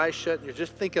bowed and your eyes shut, and you're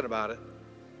just thinking about it,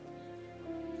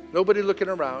 nobody looking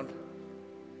around.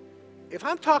 If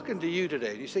I'm talking to you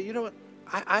today, and you say, what,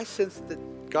 I sense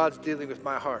that God's dealing with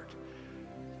my heart.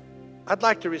 I'd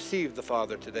like to receive the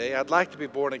Father today. I'd like to be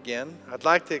born again. I'd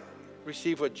like to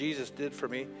receive what Jesus did for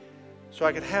me so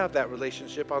I can have that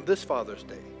relationship on this Father's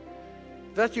Day.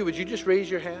 If that's you, would you just raise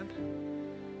your hand?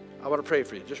 I want to pray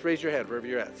for you. Just raise your hand wherever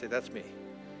you're at. Say, that's me.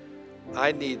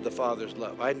 I need the Father's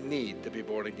love. I need to be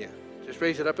born again. Just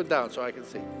raise it up and down so I can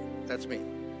see. That's me.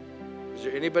 Is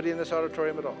there anybody in this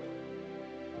auditorium at all?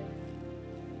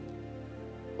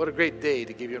 What a great day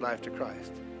to give your life to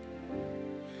Christ.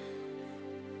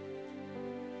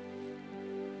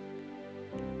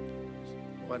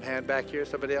 One hand back here.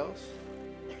 Somebody else?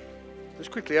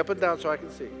 Just quickly, up and down so I can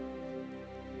see.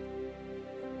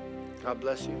 God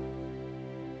bless you.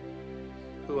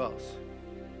 Who else?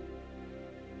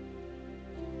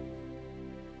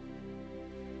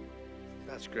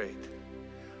 That's great.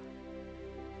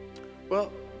 Well,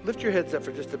 lift your heads up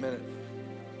for just a minute.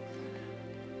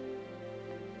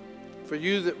 For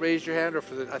you that raised your hand, or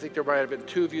I think there might have been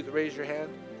two of you that raised your hand,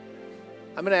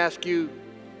 I'm going to ask you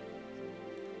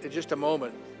in just a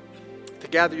moment to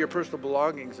gather your personal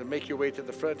belongings and make your way to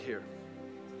the front here.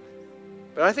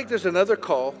 But I think there's another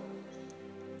call.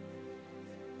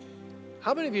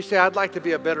 How many of you say, I'd like to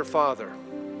be a better father?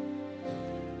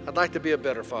 I'd like to be a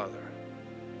better father.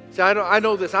 See, I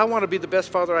know this. I want to be the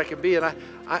best father I can be, and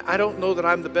I don't know that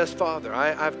I'm the best father.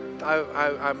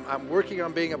 I'm working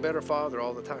on being a better father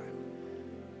all the time.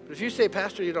 But if you say,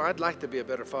 Pastor, I'd like to be a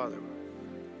better father,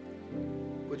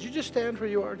 would you just stand where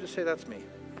you are and just say, that's me?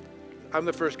 I'm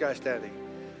the first guy standing.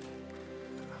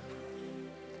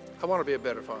 I want to be a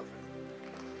better father.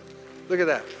 Look at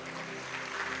that.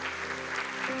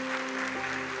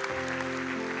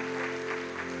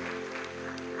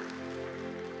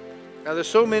 Now, there's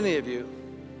so many of you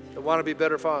that want to be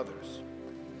better fathers.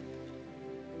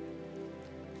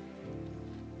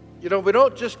 We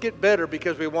don't just get better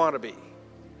because we want to be.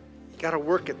 You got to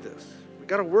work at this. We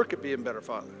got to work at being better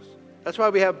fathers. That's why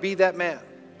we have Be That Man.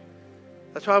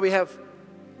 That's why we have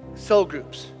cell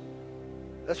groups.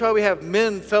 That's why we have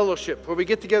men fellowship, where we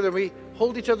get together and we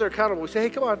hold each other accountable. We say, hey,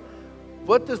 come on,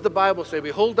 what does the Bible say? We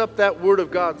hold up that word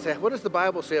of God and say, what does the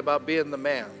Bible say about being the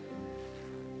man?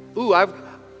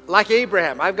 Like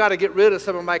Abraham, I've got to get rid of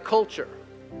some of my culture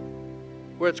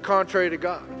where it's contrary to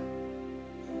God.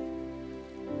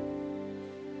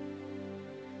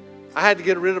 I had to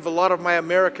get rid of a lot of my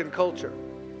American culture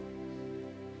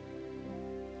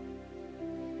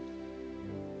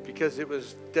because it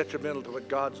was detrimental to what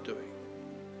God's doing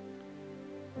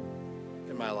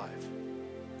in my life.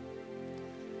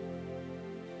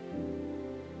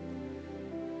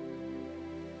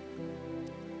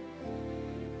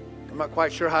 I'm not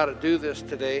quite sure how to do this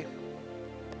today.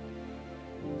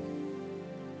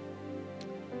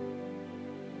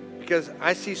 Because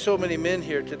I see so many men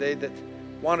here today that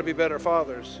want to be better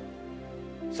fathers.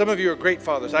 Some of you are great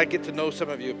fathers. I get to know some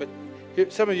of you, but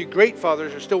some of you great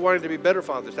fathers are still wanting to be better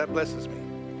fathers. That blesses me.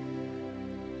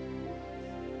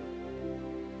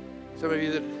 Some of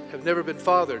you that have never been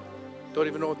fathered don't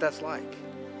even know what that's like.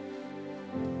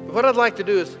 But what I'd like to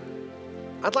do is,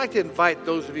 I'd like to invite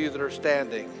those of you that are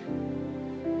standing,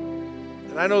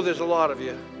 and I know there's a lot of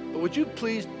you, but would you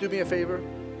please do me a favor?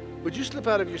 Would you slip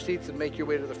out of your seats and make your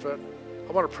way to the front?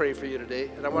 I want to pray for you today,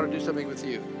 and I want to do something with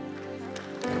you.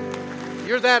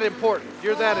 You're that important.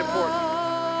 You're that important.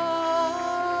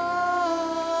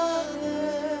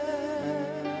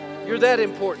 You're that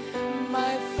important. You're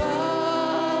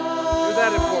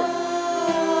that important.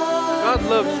 God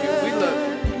loves you. We love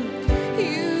you.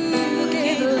 You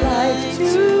gave life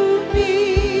to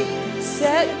me,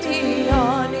 set me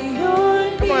on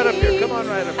your knees. Come right up here. Come on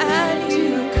right up here. And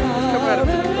you Come right up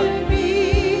to the front. covered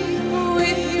me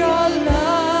with your love.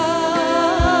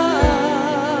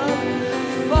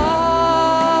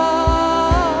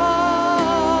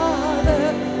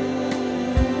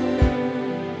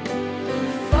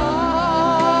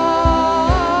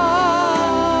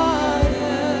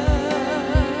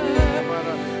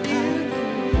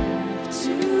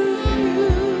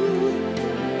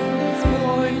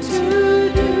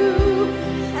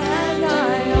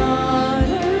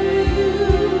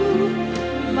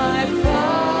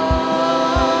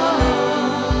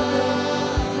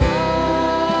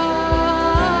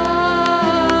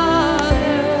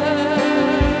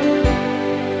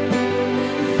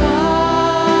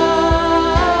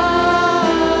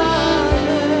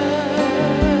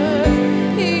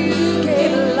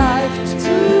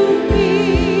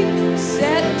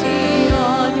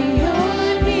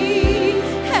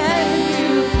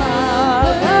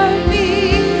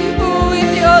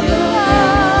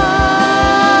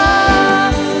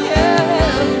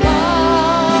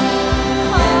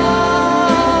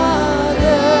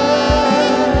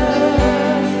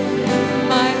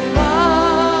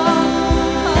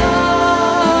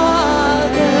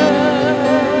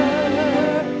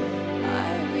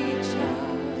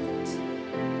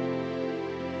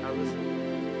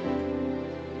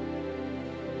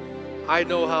 I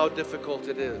know how difficult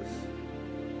it is.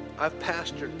 I've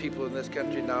pastored people in this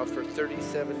country now for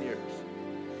 37 years.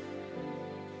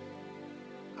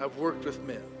 I've worked with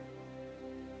men.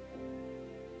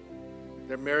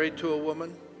 They're married to a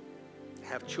woman,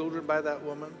 have children by that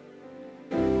woman.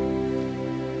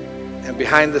 and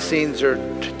behind the scenes are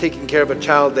taking care of a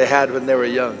child they had when they were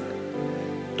young.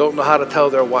 Don't know how to tell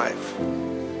their wife.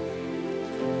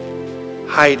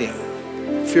 Hiding,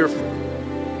 fearful.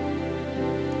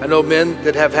 I know men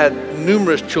that have had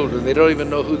numerous children. They don't even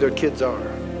know who their kids are.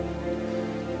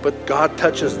 But God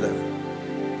touches them.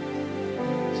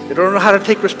 They don't know how to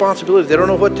take responsibility. They don't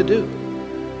know what to do.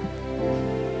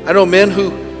 I know men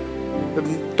who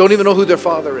don't even know who their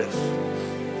father is.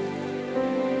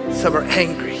 Some are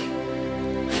angry.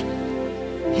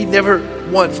 He never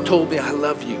once told me I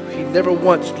love you. He never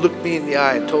once looked me in the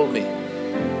eye and told me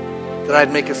that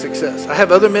I'd make a success. I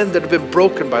have other men that have been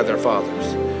broken by their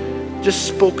fathers, just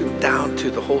spoken down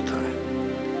to the whole time.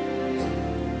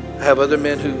 I have other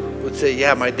men who would say,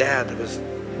 yeah, my dad was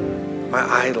my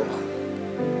idol.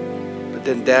 But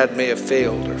then dad may have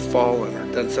failed or fallen or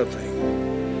done something.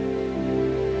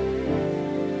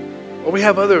 Or we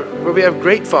have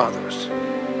great fathers.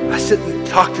 I sit and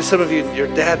talk to some of you, your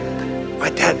dad, my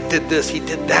dad did this, he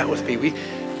did that with me.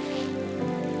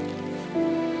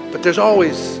 But there's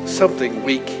always something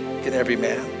weak in every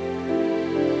man.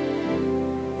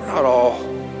 We're not all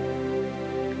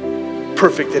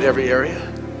perfect in every area.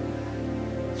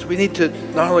 So we need to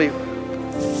not only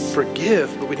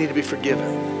forgive, but we need to be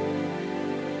forgiven.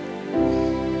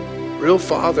 Real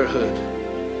fatherhood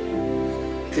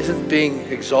isn't being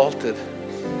exalted.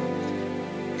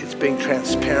 It's being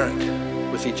transparent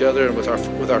with each other and with our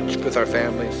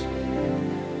families,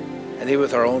 and even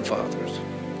with our own fathers.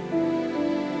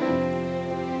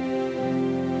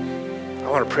 I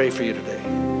want to pray for you today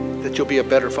that you'll be a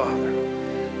better father.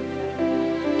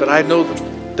 But I know the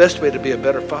best way to be a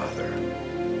better father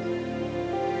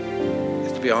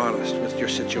is to be honest with your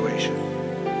situation.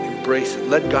 Embrace it.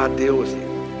 Let God deal with you.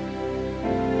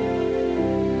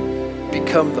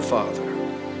 Become the father.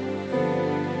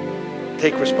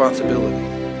 Take responsibility.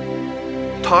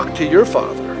 Talk to your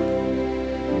father.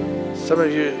 Some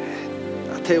of you,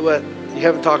 I'll tell you what, you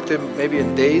haven't talked to him maybe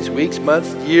in days, weeks,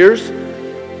 months, years.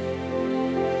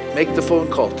 Make the phone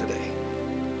call today.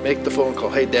 Make the phone call.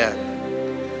 Hey, Dad.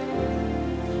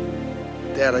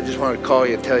 Dad, I just wanted to call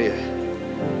you and tell you,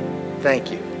 thank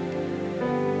you.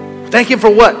 Thank him for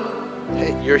what?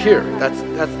 Hey, you're here. That's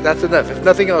enough. If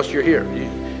nothing else, you're here.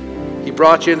 He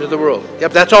brought you into the world.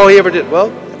 Yep, that's all he ever did.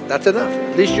 Well, that's enough.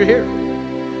 At least you're here.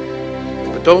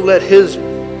 But don't let his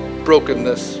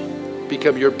brokenness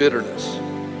become your bitterness.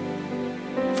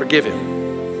 Forgive him.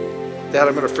 Dad,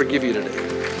 I'm going to forgive you today.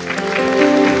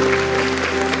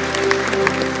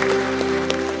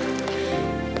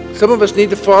 Some of us need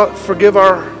to forgive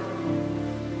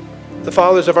the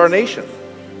fathers of our nation.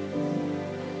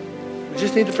 We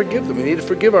just need to forgive them. We need to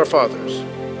forgive our fathers.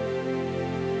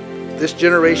 This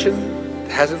generation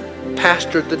hasn't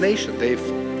pastored the nation. They've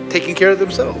taken care of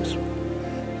themselves.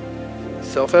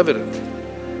 Self-evident.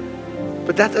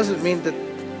 But that doesn't mean that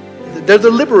they're the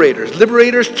liberators.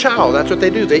 Liberator's child. That's what they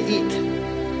do. They eat.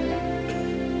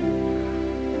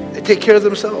 They take care of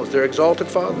themselves. They're exalted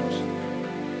fathers.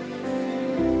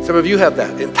 Some of you have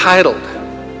that. Entitled.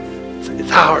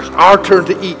 It's ours. Our turn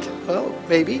to eat. Well,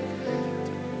 maybe.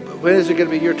 But when is it going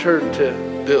to be your turn to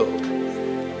build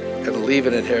and leave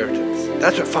an inheritance?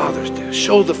 That's what fathers do.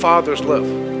 Show the father's love.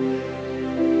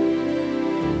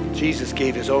 Jesus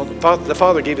gave the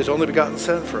Father gave his only begotten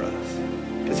Son for us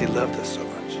because he loved us so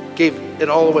much. Gave it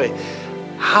all away.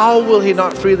 How will he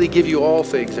not freely give you all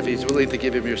things if he's willing to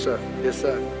give him his Son?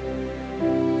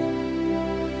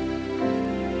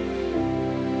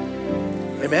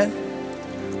 Amen?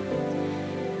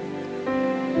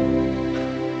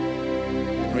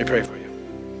 Let me pray for you.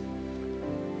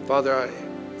 Father, I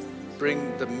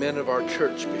bring the men of our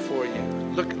church before you.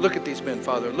 Look at these men,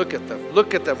 Father. Look at them.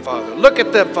 Look at them, Father. Look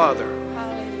at them, Father.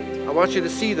 I want you to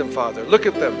see them, Father. Look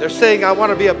at them. They're saying, I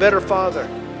want to be a better father.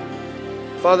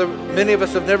 Father, many of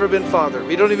us have never been fathered.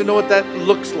 We don't even know what that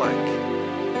looks like.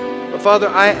 But Father,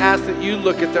 I ask that you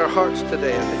look at their hearts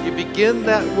today and that you begin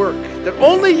that work that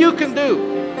only you can do.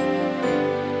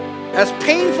 As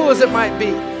painful as it might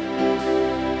be,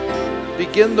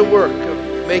 begin the work of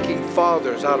making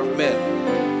fathers out of men.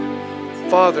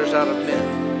 Fathers out of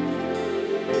men.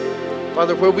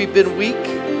 Father, where we've been weak,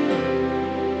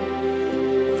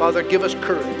 Father, give us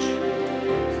courage.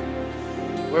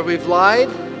 Where we've lied,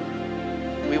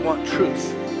 we want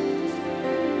truth.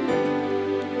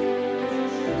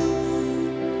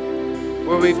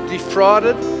 Where we've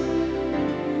defrauded,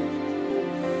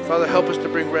 Father, help us to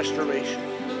bring restoration.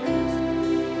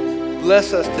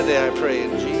 Bless us today, I pray,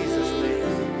 in Jesus' name.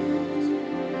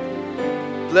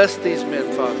 Bless these men,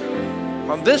 Father.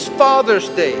 On this Father's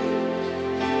Day,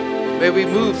 may we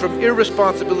move from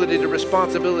irresponsibility to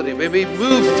responsibility. May we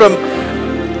move from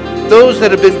those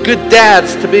that have been good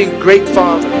dads to being great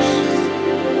fathers.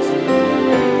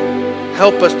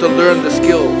 Help us to learn the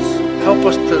skills. Help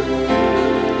us to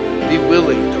be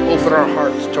willing to open our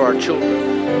hearts to our children,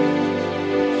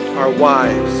 our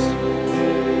wives,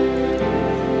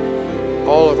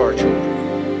 all of our children.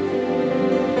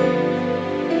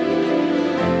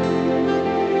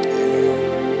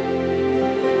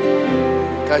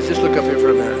 Guys, just look up here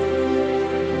for a minute.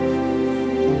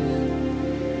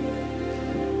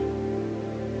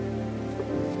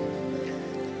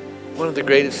 One of the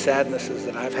greatest sadnesses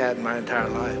that I've had in my entire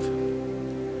life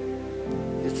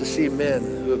is to see men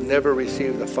who have never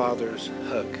received a father's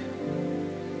hug,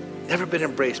 never been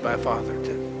embraced by a father,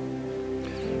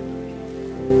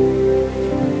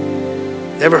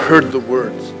 never heard the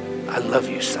words, "I love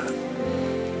you, son.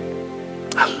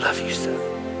 I love you, son.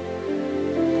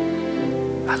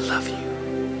 I love you."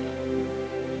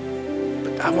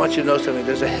 But I want you to know something.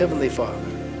 There's a heavenly Father.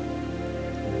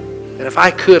 And if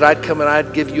I could, I'd come and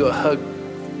I'd give you a hug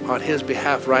on his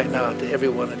behalf right now to every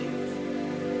one of you.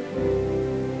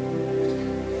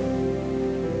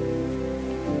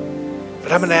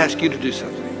 But I'm going to ask you to do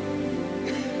something.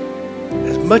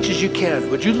 As much as you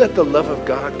can, would you let the love of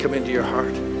God come into your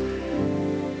heart?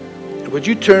 And would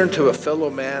you turn to a fellow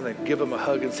man and give him a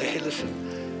hug and say, "Hey,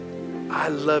 listen, I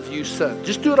love you, son."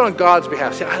 Just do it on God's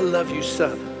behalf. Say, "I love you,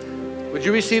 son." Would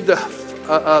you receive the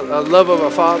love of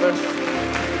a father?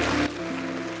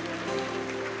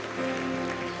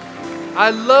 "I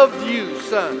love you,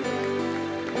 son."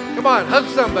 Come on, hug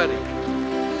somebody.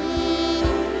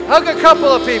 Hug a couple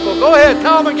of people. Go ahead,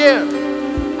 tell them again.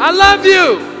 "I love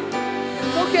you."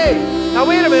 It's okay. Now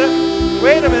wait a minute.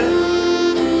 Wait a minute.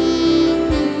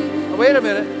 Wait a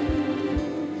minute.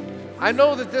 I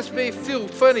know that this may feel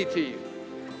funny to you.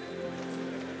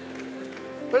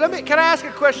 But can I ask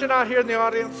a question out here in the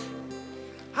audience?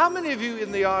 How many of you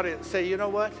in the audience say, "You know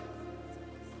what?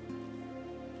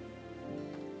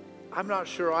 I'm not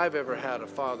sure I've ever had a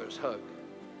father's hug"?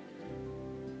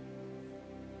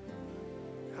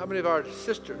 How many of our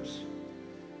sisters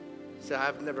say,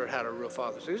 "I've never had a real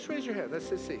father"? So just raise your hand. Let's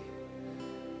just see.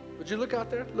 Would you look out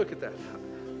there? Look at that.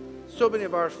 So many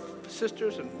of our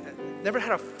sisters and never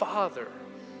had a father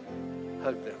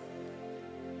hug them.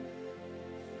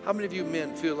 How many of you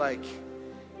men feel like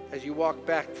as you walk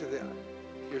back to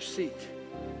your seat,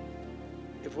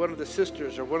 if one of the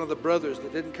sisters or one of the brothers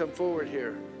that didn't come forward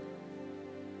here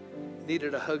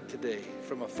needed a hug today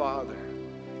from a father,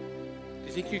 do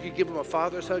you think you could give them a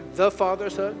father's hug, the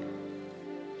father's hug?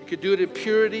 You could do it in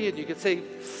purity and you could say,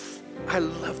 "I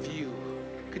love you."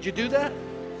 Could you do that?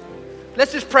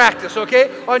 Let's just practice, okay?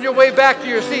 On your way back to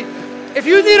your seat. If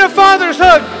you need a father's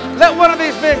hug, let one of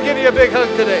these men give you a big hug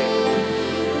today.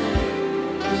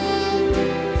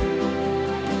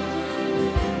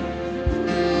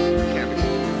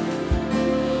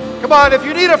 Come on, if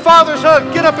you need a father's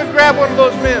hug, get up and grab one of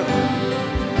those men.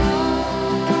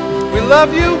 We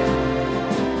love you.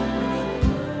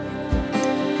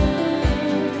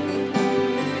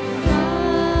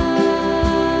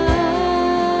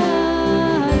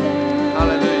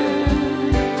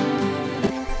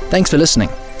 Thanks for listening.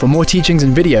 For more teachings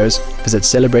and videos, visit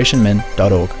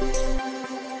celebrationmen.org.